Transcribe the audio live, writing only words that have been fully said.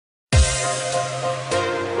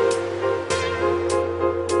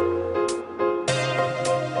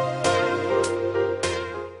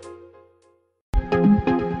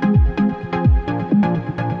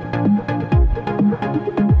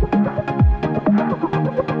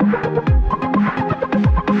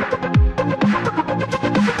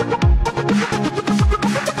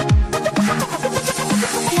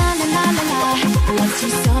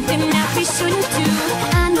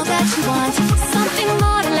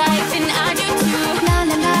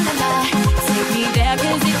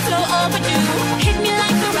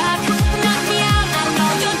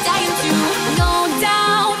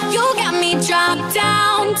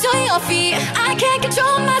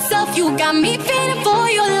myself, you got me feeling for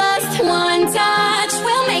your lust. One touch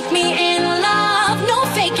will make me in love, no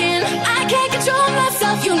faking. I can't control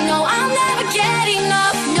myself, you know I'll never get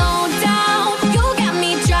enough. No doubt, you got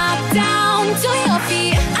me dropped down to your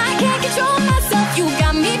feet. I can't control myself, you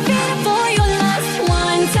got me feeling for your lust.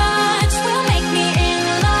 One touch will make me in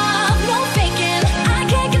love, no faking. I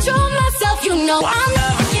can't control myself, you know I'll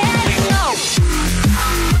never get enough.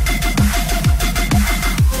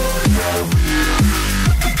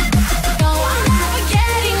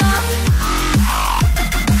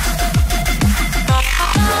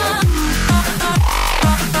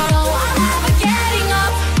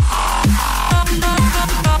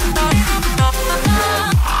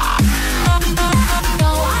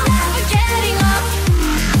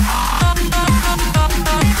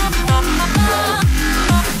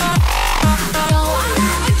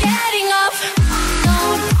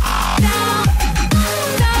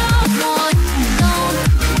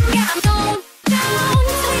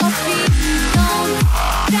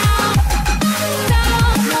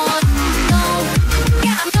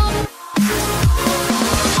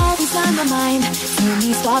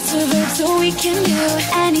 So we can do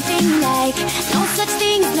anything you like. No such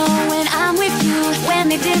thing as no when I'm with you. When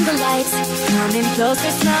they dim the lights, coming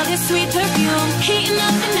closer, smell this sweet perfume. Heating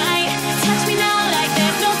up the night, touch me now like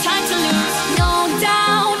there's no time to lose. No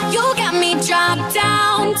doubt, you got me dropped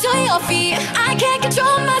down to your feet. I can't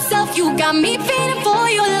control myself, you got me feeling